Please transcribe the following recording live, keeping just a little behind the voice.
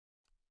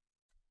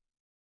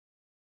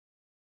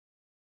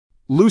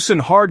Loosen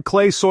hard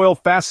clay soil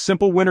fast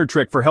simple winter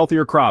trick for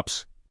healthier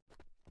crops.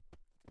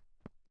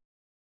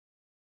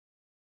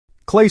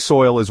 Clay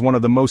soil is one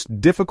of the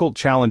most difficult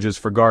challenges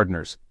for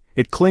gardeners.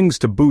 It clings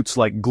to boots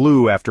like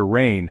glue after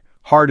rain,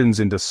 hardens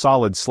into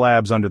solid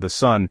slabs under the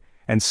sun,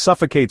 and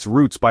suffocates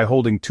roots by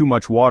holding too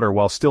much water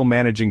while still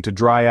managing to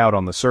dry out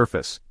on the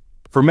surface.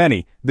 For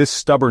many, this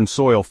stubborn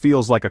soil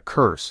feels like a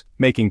curse,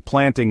 making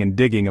planting and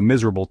digging a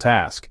miserable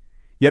task.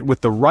 Yet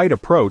with the right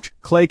approach,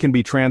 clay can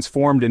be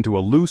transformed into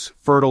a loose,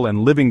 fertile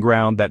and living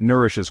ground that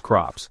nourishes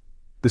crops.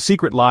 The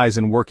secret lies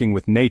in working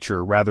with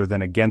nature rather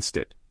than against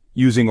it,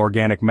 using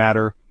organic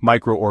matter,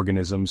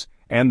 microorganisms,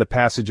 and the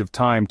passage of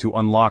time to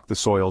unlock the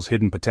soil's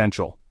hidden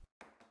potential.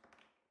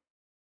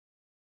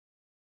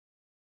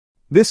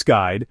 This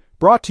guide,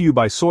 brought to you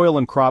by Soil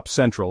and Crop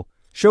Central,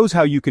 shows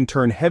how you can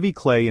turn heavy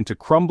clay into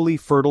crumbly,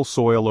 fertile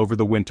soil over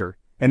the winter,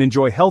 and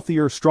enjoy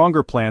healthier,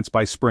 stronger plants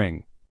by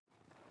spring.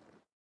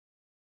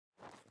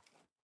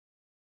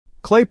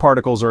 Clay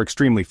particles are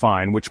extremely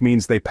fine, which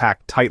means they pack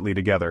tightly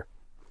together.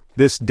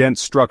 This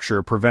dense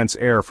structure prevents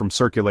air from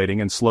circulating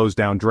and slows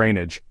down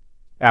drainage.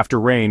 After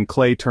rain,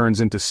 clay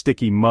turns into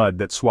sticky mud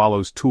that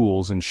swallows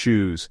tools and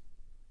shoes.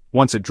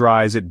 Once it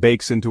dries, it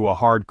bakes into a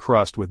hard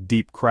crust with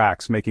deep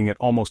cracks, making it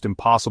almost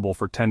impossible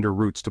for tender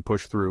roots to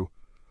push through.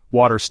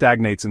 Water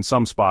stagnates in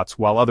some spots,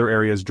 while other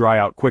areas dry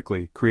out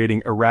quickly,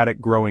 creating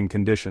erratic growing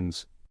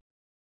conditions.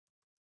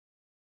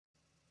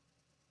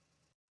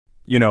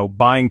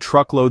 Buying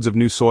truckloads of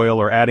new soil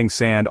or adding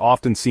sand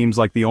often seems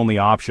like the only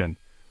option.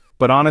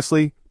 But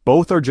honestly,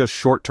 both are just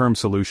short-term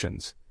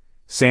solutions.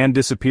 Sand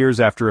disappears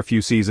after a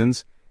few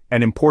seasons,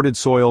 and imported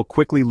soil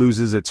quickly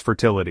loses its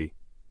fertility.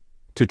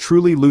 To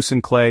truly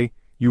loosen clay,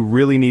 you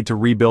really need to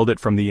rebuild it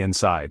from the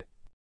inside.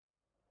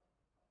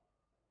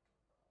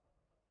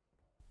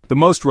 The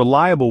most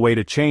reliable way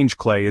to change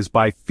clay is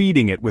by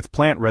feeding it with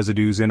plant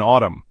residues in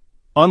autumn.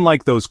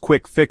 Unlike those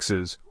quick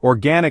fixes,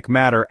 organic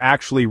matter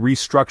actually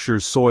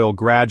restructures soil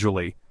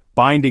gradually,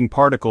 binding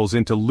particles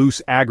into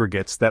loose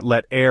aggregates that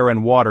let air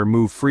and water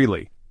move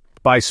freely.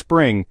 By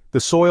spring, the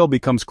soil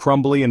becomes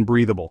crumbly and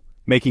breathable,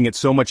 making it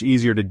so much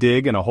easier to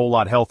dig and a whole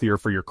lot healthier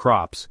for your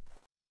crops.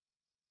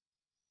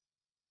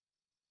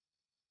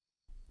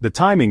 The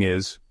timing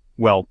is,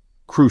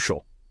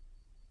 crucial.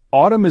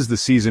 Autumn is the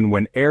season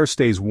when air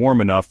stays warm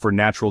enough for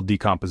natural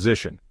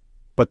decomposition,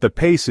 but the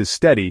pace is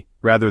steady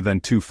rather than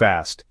too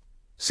fast.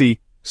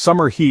 See,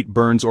 summer heat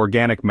burns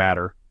organic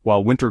matter,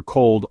 while winter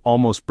cold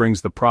almost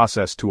brings the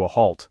process to a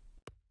halt.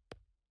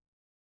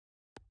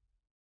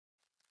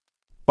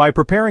 By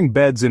preparing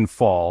beds in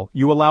fall,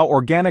 you allow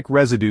organic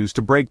residues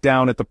to break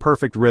down at the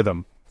perfect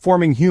rhythm,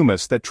 forming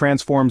humus that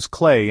transforms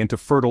clay into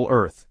fertile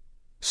earth.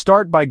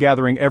 Start by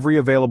gathering every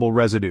available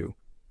residue.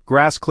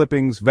 Grass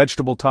clippings,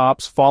 vegetable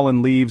tops,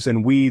 fallen leaves,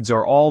 and weeds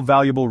are all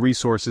valuable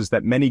resources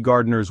that many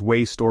gardeners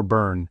waste or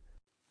burn.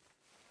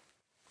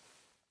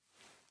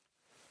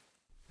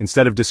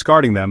 Instead of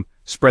discarding them,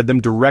 spread them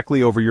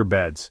directly over your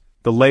beds.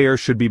 The layer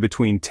should be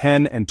between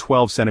 10 and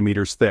 12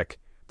 centimeters thick.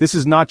 This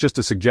is not just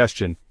a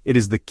suggestion, it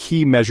is the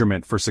key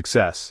measurement for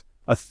success.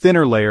 A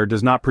thinner layer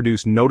does not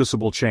produce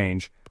noticeable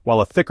change,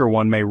 while a thicker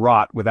one may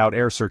rot without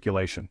air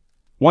circulation.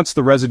 Once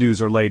the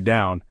residues are laid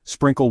down,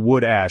 sprinkle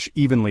wood ash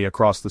evenly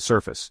across the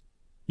surface.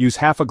 Use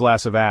half a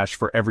glass of ash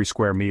for every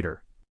square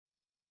meter.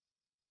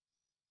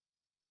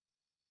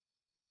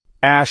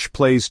 Ash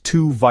plays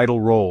two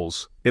vital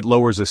roles. It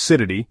lowers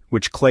acidity,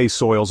 which clay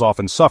soils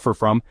often suffer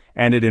from,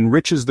 and it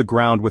enriches the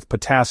ground with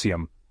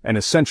potassium, an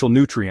essential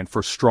nutrient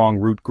for strong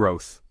root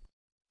growth.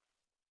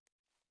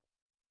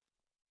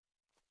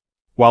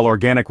 While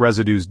organic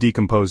residues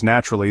decompose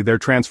naturally, their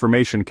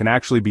transformation can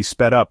actually be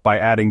sped up by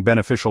adding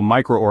beneficial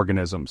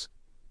microorganisms.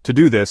 To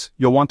do this,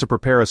 you'll want to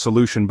prepare a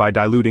solution by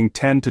diluting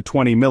 10 to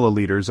 20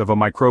 milliliters of a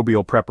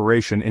microbial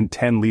preparation in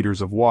 10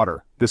 liters of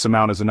water. This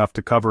amount is enough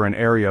to cover an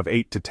area of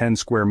 8 to 10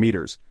 square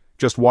meters.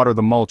 Just water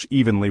the mulch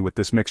evenly with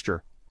this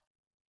mixture.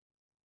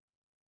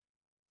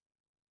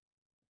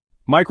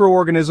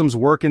 Microorganisms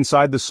work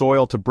inside the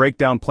soil to break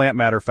down plant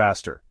matter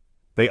faster.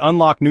 They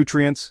unlock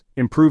nutrients,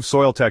 improve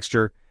soil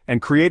texture,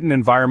 and create an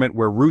environment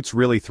where roots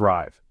really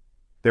thrive.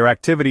 Their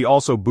activity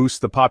also boosts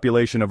the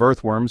population of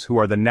earthworms, who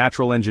are the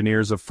natural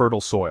engineers of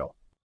fertile soil.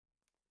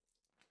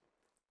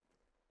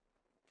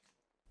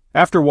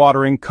 After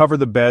watering, cover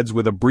the beds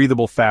with a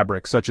breathable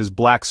fabric such as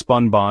black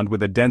spunbond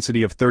with a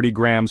density of 30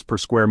 grams per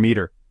square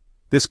meter.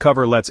 This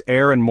cover lets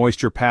air and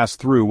moisture pass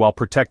through while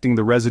protecting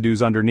the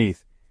residues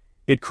underneath.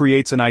 It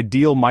creates an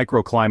ideal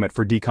microclimate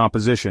for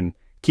decomposition,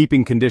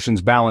 keeping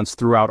conditions balanced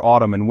throughout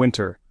autumn and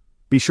winter.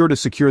 Be sure to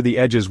secure the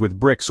edges with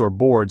bricks or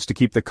boards to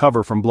keep the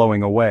cover from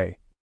blowing away.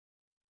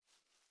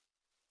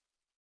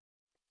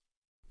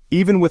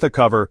 Even with a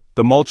cover,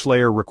 the mulch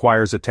layer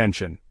requires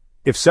attention.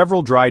 If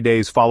several dry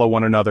days follow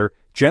one another,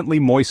 gently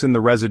moisten the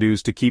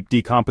residues to keep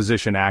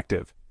decomposition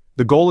active.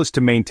 The goal is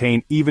to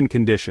maintain even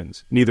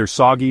conditions, neither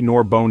soggy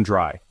nor bone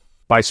dry.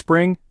 By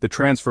spring, the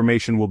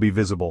transformation will be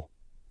visible.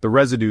 The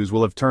residues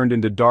will have turned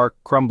into dark,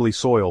 crumbly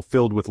soil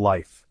filled with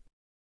life.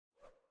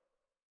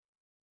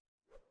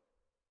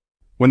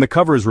 When the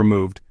cover is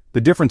removed,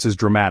 The difference is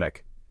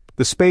dramatic.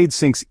 The spade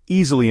sinks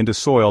easily into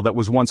soil that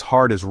was once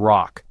hard as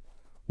rock.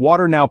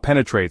 Water now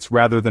penetrates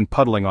rather than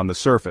puddling on the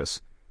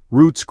surface.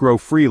 Roots grow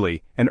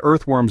freely, and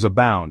earthworms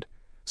abound,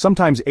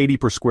 sometimes 80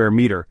 per square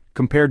meter,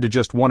 compared to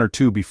just 1 or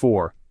 2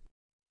 before.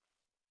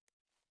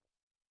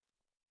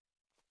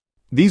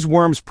 These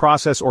worms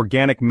process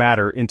organic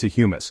matter into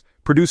humus,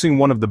 producing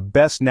one of the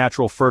best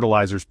natural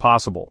fertilizers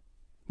possible.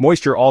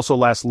 Moisture also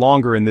lasts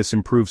longer in this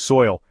improved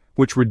soil,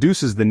 which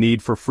reduces the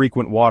need for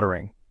frequent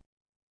watering.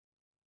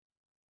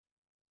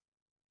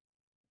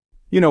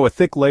 A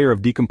thick layer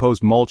of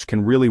decomposed mulch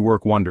can really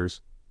work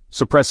wonders,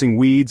 suppressing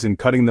weeds and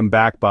cutting them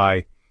back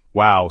by,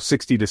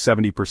 60 to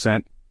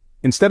 70%.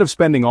 Instead of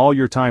spending all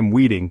your time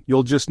weeding,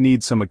 you'll just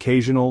need some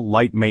occasional,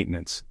 light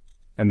maintenance.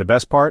 And the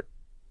best part?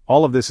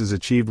 All of this is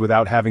achieved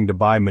without having to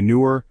buy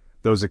manure,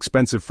 those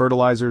expensive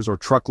fertilizers, or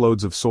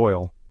truckloads of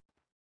soil.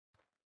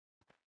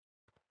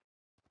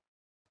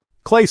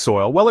 Clay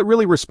soil, well, it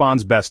really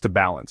responds best to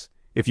balance.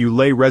 If you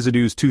lay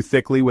residues too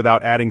thickly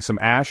without adding some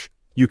ash,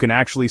 you can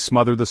actually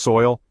smother the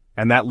soil,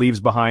 and that leaves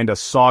behind a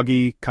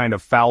soggy, kind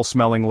of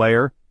foul-smelling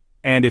layer.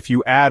 And if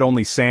you add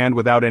only sand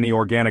without any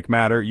organic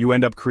matter, you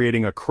end up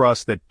creating a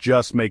crust that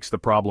just makes the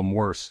problem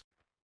worse.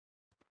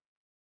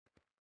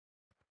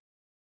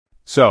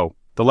 So,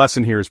 the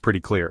lesson here is pretty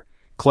clear.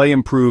 Clay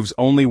improves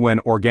only when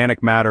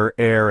organic matter,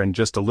 air, and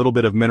just a little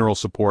bit of mineral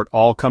support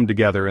all come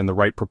together in the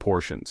right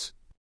proportions.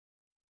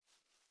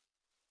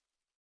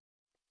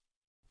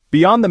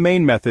 Beyond the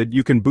main method,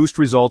 you can boost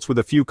results with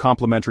a few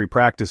complementary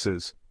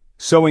practices.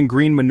 Sowing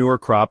green manure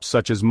crops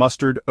such as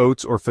mustard,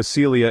 oats, or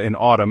phacelia in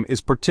autumn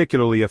is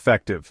particularly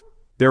effective.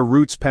 Their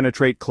roots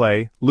penetrate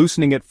clay,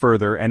 loosening it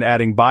further and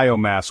adding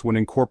biomass when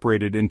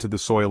incorporated into the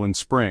soil in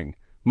spring.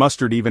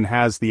 Mustard even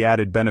has the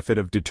added benefit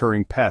of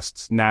deterring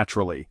pests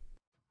naturally.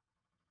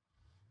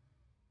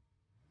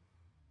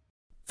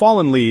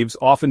 Fallen leaves,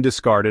 often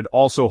discarded,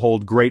 also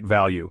hold great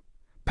value.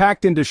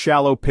 Packed into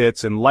shallow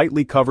pits and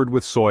lightly covered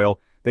with soil,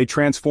 they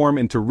transform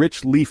into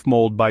rich leaf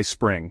mold by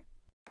spring.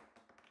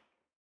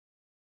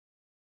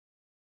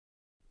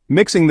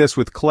 Mixing this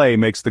with clay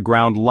makes the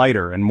ground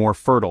lighter and more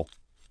fertile.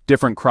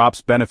 Different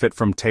crops benefit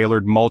from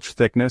tailored mulch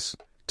thickness.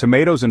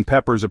 Tomatoes and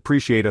peppers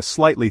appreciate a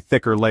slightly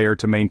thicker layer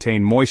to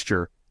maintain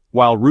moisture,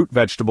 while root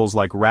vegetables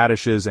like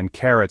radishes and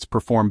carrots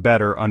perform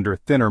better under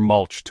thinner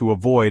mulch to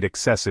avoid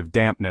excessive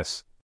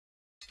dampness.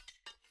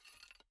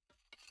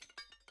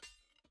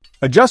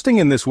 Adjusting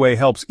in this way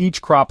helps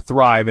each crop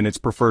thrive in its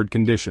preferred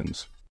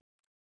conditions.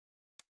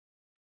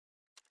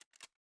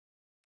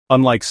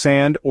 Unlike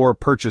sand or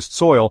purchased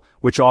soil,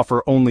 which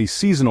offer only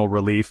seasonal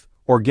relief,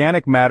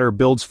 organic matter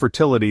builds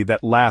fertility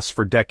that lasts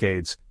for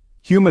decades.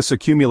 Humus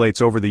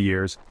accumulates over the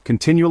years,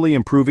 continually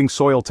improving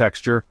soil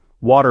texture,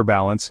 water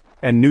balance,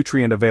 and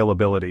nutrient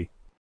availability.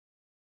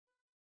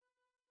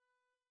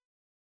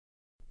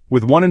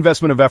 With one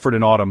investment of effort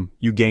in autumn,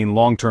 you gain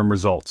long-term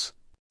results.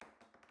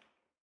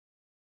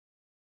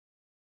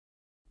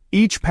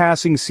 Each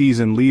passing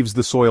season leaves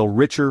the soil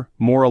richer,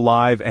 more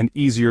alive, and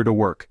easier to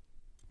work.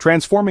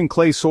 Transforming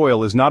clay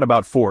soil is not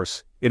about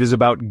force, it is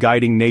about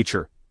guiding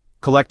nature.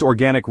 Collect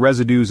organic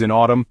residues in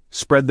autumn,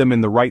 spread them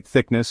in the right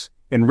thickness,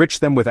 enrich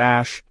them with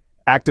ash,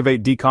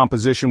 activate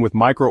decomposition with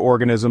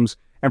microorganisms,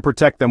 and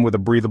protect them with a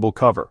breathable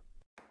cover.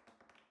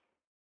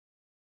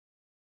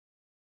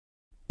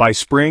 By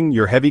spring,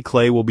 your heavy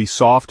clay will be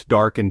soft,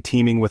 dark, and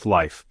teeming with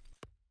life.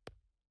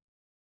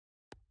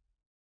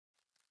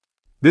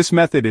 This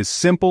method is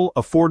simple,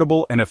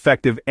 affordable, and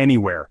effective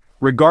anywhere,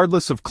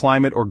 regardless of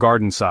climate or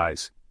garden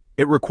size.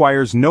 It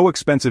requires no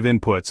expensive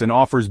inputs and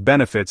offers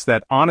benefits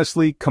that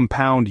honestly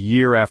compound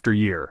year after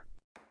year.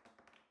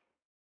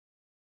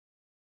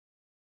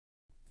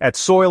 At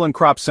Soil and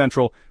Crop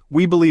Central,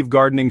 we believe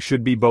gardening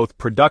should be both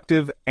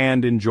productive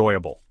and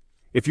enjoyable.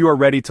 If you are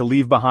ready to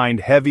leave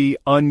behind heavy,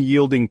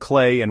 unyielding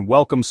clay and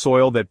welcome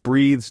soil that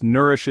breathes,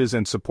 nourishes,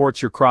 and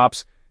supports your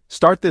crops,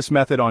 start this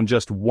method on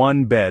just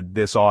one bed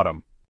this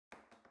autumn.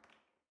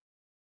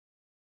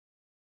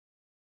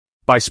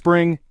 By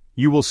spring,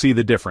 you will see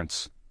the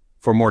difference.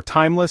 For more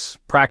timeless,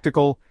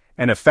 practical,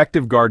 and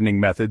effective gardening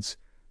methods,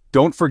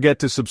 don't forget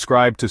to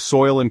subscribe to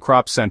Soil and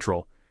Crop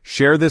Central,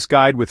 share this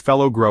guide with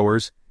fellow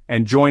growers,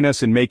 and join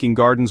us in making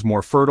gardens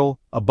more fertile,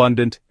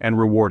 abundant, and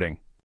rewarding.